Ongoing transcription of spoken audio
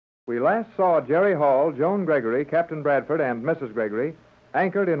We last saw Jerry Hall, Joan Gregory, Captain Bradford, and Mrs. Gregory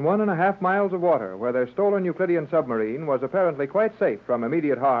anchored in 1.5 miles of water where their stolen Euclidean submarine was apparently quite safe from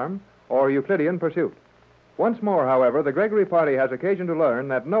immediate harm or Euclidean pursuit. Once more, however, the Gregory party has occasion to learn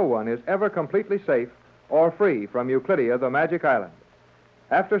that no one is ever completely safe or free from Euclidia, the magic island.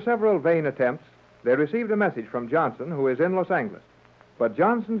 After several vain attempts, they received a message from Johnson, who is in Los Angeles. But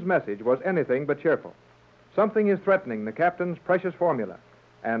Johnson's message was anything but cheerful. Something is threatening the captain's precious formula,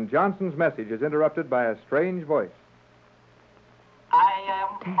 and Johnson's message is interrupted by a strange voice. I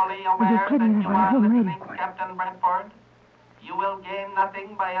am fully aware that you are listening, Captain Bradford. You will gain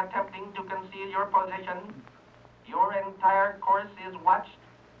nothing by attempting to conceal your position. Your entire course is watched.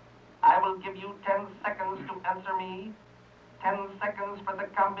 I will give you 10 seconds to answer me. 10 seconds for the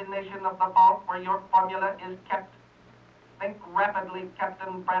combination of the vault where your formula is kept. Think rapidly,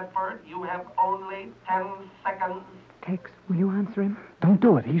 Captain Bradford. You have only 10 seconds. Tex, will you answer him? Don't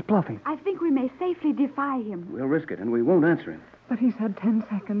do it. He's bluffing. I think we may safely defy him. We'll risk it, and we won't answer him. But he's had 10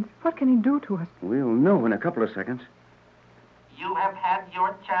 seconds. What can he do to us? We'll know in a couple of seconds. You have had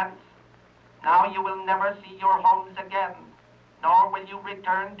your chance. Now you will never see your homes again, nor will you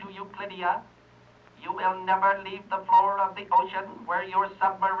return to Euclidia. You will never leave the floor of the ocean where your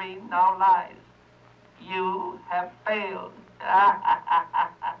submarine now lies. You have failed.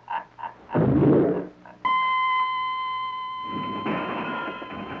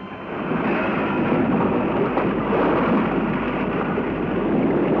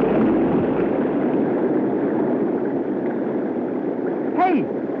 Hey,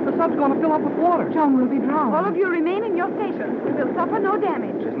 the sub's going to fill up with water. Joan will be drowned. All of you remain in your stations. We will suffer no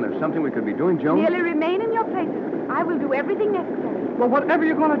damage. Isn't there something we could be doing, Joan? Merely remain in your places. I will do everything necessary. Well, whatever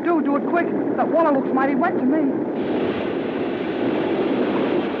you're going to do, do it quick. That water looks mighty wet to me.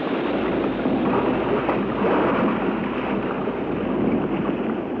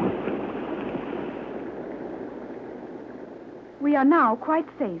 We are now quite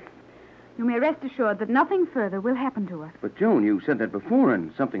safe. You may rest assured that nothing further will happen to us. But, Joan, you said that before,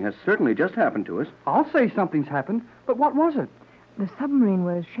 and something has certainly just happened to us. I'll say something's happened, but what was it? The submarine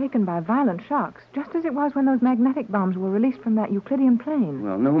was shaken by violent shocks, just as it was when those magnetic bombs were released from that Euclidean plane.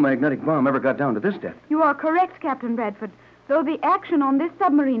 Well, no magnetic bomb ever got down to this depth. You are correct, Captain Bradford. Though the action on this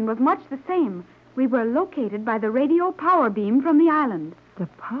submarine was much the same, we were located by the radio power beam from the island. The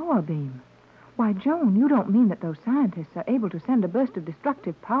power beam? Why, Joan, you don't mean that those scientists are able to send a burst of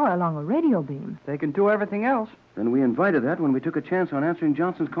destructive power along a radio beam? They can do everything else. Then we invited that when we took a chance on answering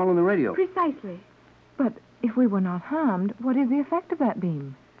Johnson's call on the radio. Precisely. But if we were not harmed, what is the effect of that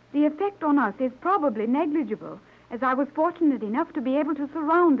beam? The effect on us is probably negligible, as I was fortunate enough to be able to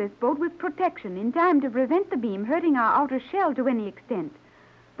surround this boat with protection in time to prevent the beam hurting our outer shell to any extent.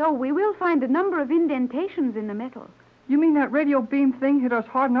 Though we will find a number of indentations in the metal. You mean that radio beam thing hit us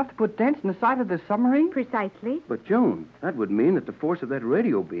hard enough to put dents in the side of this submarine? Precisely. But, Joan, that would mean that the force of that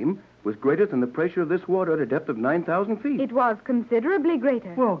radio beam was greater than the pressure of this water at a depth of 9,000 feet. It was considerably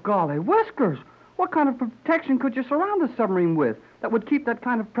greater. Well, golly whiskers. What kind of protection could you surround the submarine with that would keep that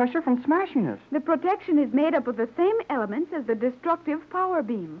kind of pressure from smashing us? The protection is made up of the same elements as the destructive power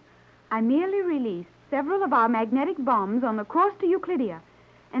beam. I merely released several of our magnetic bombs on the course to Euclidia,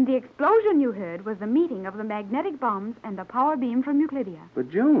 and the explosion you heard was the meeting of the magnetic bombs and the power beam from Euclidia.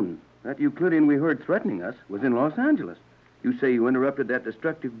 But, Joan, that Euclidean we heard threatening us was in Los Angeles. You say you interrupted that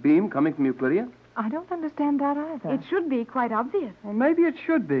destructive beam coming from Euclidia? I don't understand that either. It should be quite obvious. Well, maybe it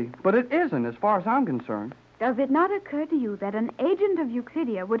should be, but it isn't as far as I'm concerned. Does it not occur to you that an agent of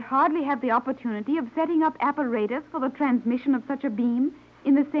Euclidia would hardly have the opportunity of setting up apparatus for the transmission of such a beam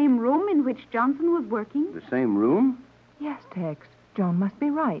in the same room in which Johnson was working? The same room? Yes, Tex. Joan must be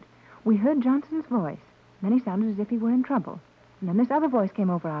right. We heard Johnson's voice. Then he sounded as if he were in trouble. And then this other voice came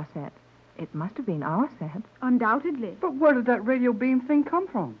over our set. It must have been our set. Undoubtedly. But where did that radio beam thing come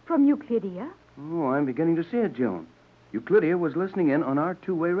from? From Euclidia? Oh, I'm beginning to see it, Joan. Euclidia was listening in on our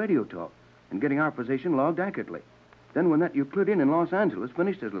two-way radio talk and getting our position logged accurately. Then when that Euclidean in Los Angeles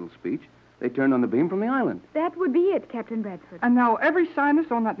finished his little speech, they turned on the beam from the island. That would be it, Captain Bradford. And now every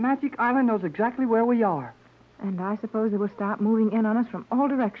scientist on that magic island knows exactly where we are. And I suppose they will start moving in on us from all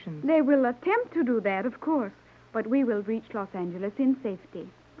directions. They will attempt to do that, of course. But we will reach Los Angeles in safety.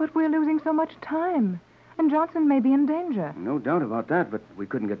 But we're losing so much time. And Johnson may be in danger. No doubt about that, but we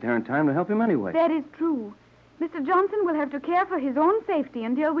couldn't get there in time to help him anyway. That is true. Mr. Johnson will have to care for his own safety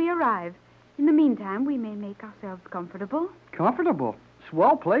until we arrive. In the meantime, we may make ourselves comfortable. Comfortable?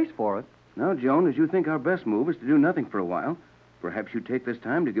 Swell place for it. Now, Joan, as you think our best move is to do nothing for a while, perhaps you take this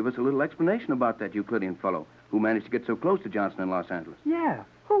time to give us a little explanation about that Euclidean fellow who managed to get so close to Johnson in Los Angeles. Yeah.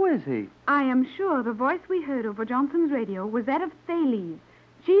 Who is he? I am sure the voice we heard over Johnson's radio was that of Thales,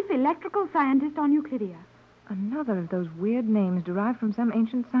 chief electrical scientist on Euclidia. Another of those weird names derived from some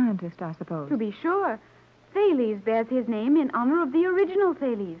ancient scientist, I suppose. To be sure, Thales bears his name in honor of the original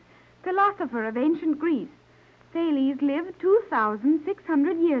Thales, philosopher of ancient Greece. Thales lived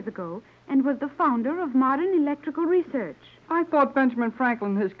 2,600 years ago and was the founder of modern electrical research. I thought Benjamin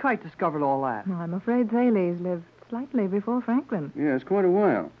Franklin and his kite discovered all that. Well, I'm afraid Thales lived slightly before Franklin. Yes, quite a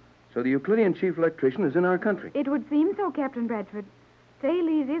while. So the Euclidean chief electrician is in our country. It would seem so, Captain Bradford.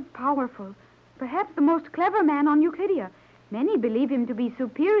 Thales is powerful, perhaps the most clever man on Euclidia. Many believe him to be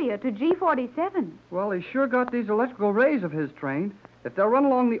superior to G47. Well, he sure got these electrical rays of his trained. If they'll run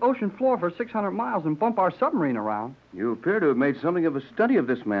along the ocean floor for 600 miles and bump our submarine around. You appear to have made something of a study of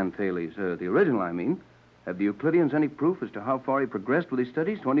this man, Thales. The original, I mean. Have the Euclideans any proof as to how far he progressed with his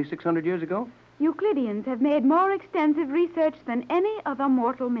studies 2,600 years ago? Euclideans have made more extensive research than any other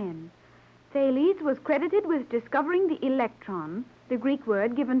mortal men. Thales was credited with discovering the electron, the Greek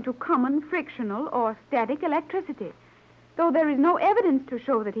word given to common frictional or static electricity, though there is no evidence to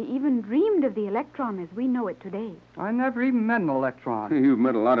show that he even dreamed of the electron as we know it today. I never even met an electron. You've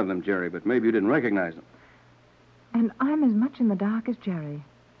met a lot of them, Jerry, but maybe you didn't recognize them. And I'm as much in the dark as Jerry.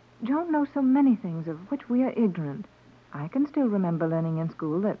 Joan knows so many things of which we are ignorant. I can still remember learning in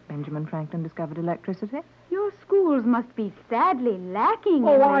school that Benjamin Franklin discovered electricity. Your schools must be sadly lacking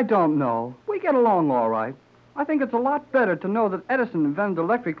Oh, in I don't know. We get along all right. I think it's a lot better to know that Edison invented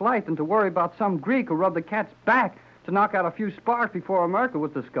electric light than to worry about some Greek who rubbed the cat's back to knock out a few sparks before America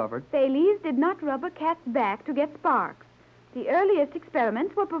was discovered. Thales did not rub a cat's back to get sparks. The earliest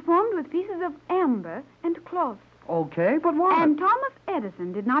experiments were performed with pieces of amber and cloth. Okay, but what? And Thomas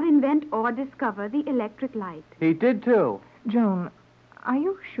Edison did not invent or discover the electric light. He did, too. Joan, are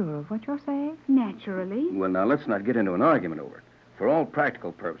you sure of what you're saying? Naturally. Well, now, let's not get into an argument over it. For all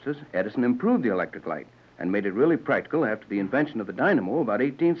practical purposes, Edison improved the electric light and made it really practical after the invention of the dynamo about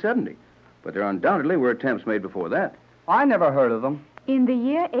 1870. But there undoubtedly were attempts made before that. I never heard of them. In the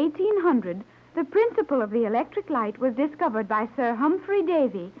year 1800, the principle of the electric light was discovered by Sir Humphrey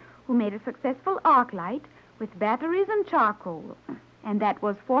Davy, who made a successful arc light with batteries and charcoal. And that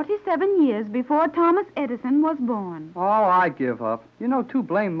was 47 years before Thomas Edison was born. Oh, I give up. You know too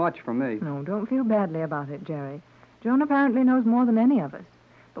blame much for me. No, don't feel badly about it, Jerry. Joan apparently knows more than any of us.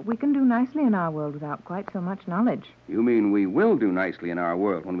 But we can do nicely in our world without quite so much knowledge. You mean we will do nicely in our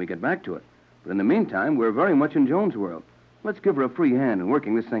world when we get back to it. But in the meantime, we're very much in Joan's world. Let's give her a free hand in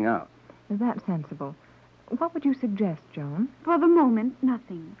working this thing out. Is that sensible? What would you suggest, Joan? For the moment,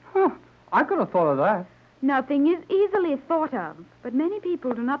 nothing. Huh. I could have thought of that. Nothing is easily thought of, but many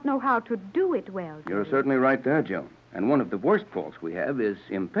people do not know how to do it well. You're certainly right there, Joan. And one of the worst faults we have is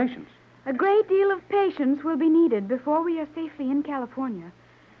impatience. A great deal of patience will be needed before we are safely in California.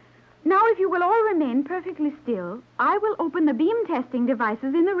 Now, if you will all remain perfectly still, I will open the beam testing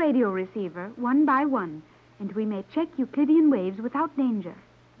devices in the radio receiver one by one, and we may check Euclidean waves without danger.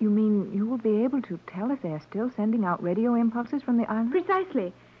 You mean you will be able to tell if they're still sending out radio impulses from the island?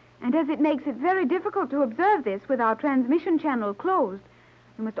 Precisely. And as it makes it very difficult to observe this with our transmission channel closed,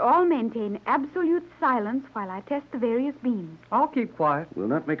 you must all maintain absolute silence while I test the various beams. I'll keep quiet. We'll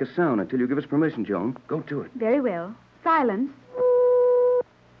not make a sound until you give us permission, Joan. Go to it. Very well. Silence.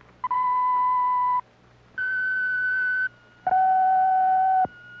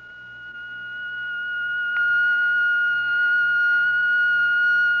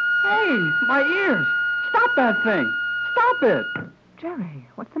 Hey, my ears! Stop that thing! Stop it! Jerry,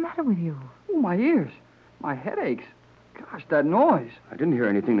 what's the matter with you? Oh, my ears. My head aches. Gosh, that noise. I didn't hear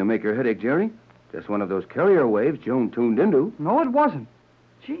anything to make your headache, Jerry. Just one of those carrier waves Joan tuned into. No, it wasn't.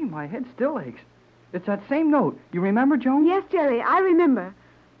 Gee, my head still aches. It's that same note. You remember, Joan? Yes, Jerry, I remember.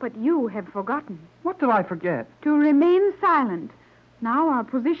 But you have forgotten. What did I forget? To remain silent. Now our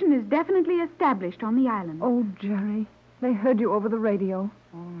position is definitely established on the island. Oh, Jerry, they heard you over the radio.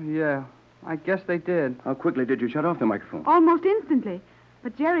 Oh, yeah. I guess they did. How quickly did you shut off the microphone? Almost instantly.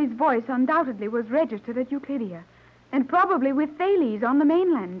 But Jerry's voice undoubtedly was registered at Euclidia, and probably with Thales on the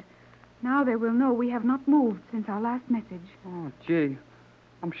mainland. Now they will know we have not moved since our last message. Oh, gee.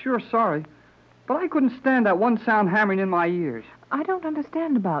 I'm sure sorry. But I couldn't stand that one sound hammering in my ears. I don't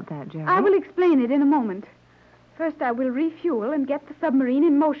understand about that, Jerry. I will explain it in a moment. First, I will refuel and get the submarine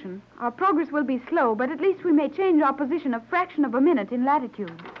in motion. Our progress will be slow, but at least we may change our position a fraction of a minute in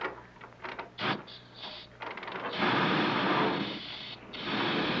latitude.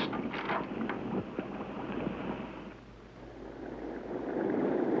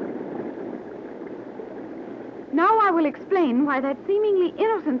 Now I will explain why that seemingly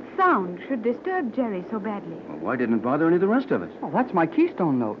innocent sound should disturb Jerry so badly. Well, why didn't it bother any of the rest of us? Oh, that's my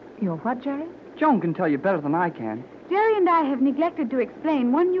keystone note. Your what, Jerry? Joan can tell you better than I can. Jerry and I have neglected to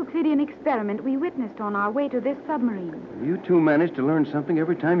explain one Euclidean experiment we witnessed on our way to this submarine. You two managed to learn something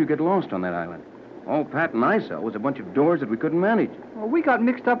every time you get lost on that island. All Pat and I saw was a bunch of doors that we couldn't manage. Well, we got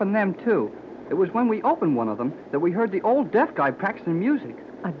mixed up in them, too. It was when we opened one of them that we heard the old deaf guy practicing music.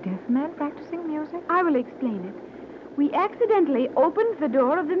 A deaf man practicing music? I will explain it. We accidentally opened the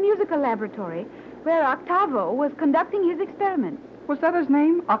door of the musical laboratory where Octavo was conducting his experiments. Was that his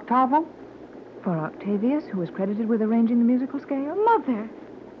name, Octavo? For Octavius, who was credited with arranging the musical scale? Mother,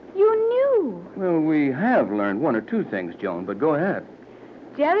 you knew. Well, we have learned one or two things, Joan, but go ahead.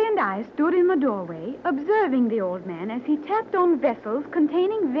 Jerry and I stood in the doorway, observing the old man as he tapped on vessels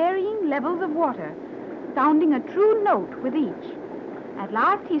containing varying levels of water, sounding a true note with each. At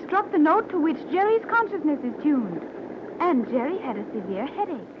last, he struck the note to which Jerry's consciousness is tuned. And Jerry had a severe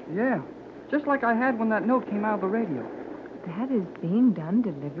headache. Yeah, just like I had when that note came out of the radio. That is being done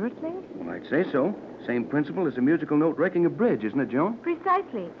deliberately? Well, I'd say so. Same principle as a musical note wrecking a bridge, isn't it, Joan?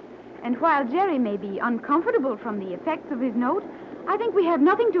 Precisely. And while Jerry may be uncomfortable from the effects of his note, I think we have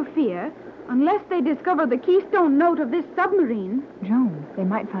nothing to fear unless they discover the keystone note of this submarine. Joan, they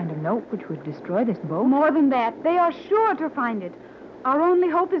might find a note which would destroy this boat. More than that, they are sure to find it. Our only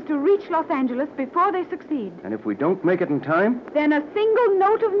hope is to reach Los Angeles before they succeed. And if we don't make it in time? Then a single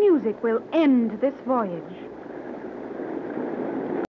note of music will end this voyage.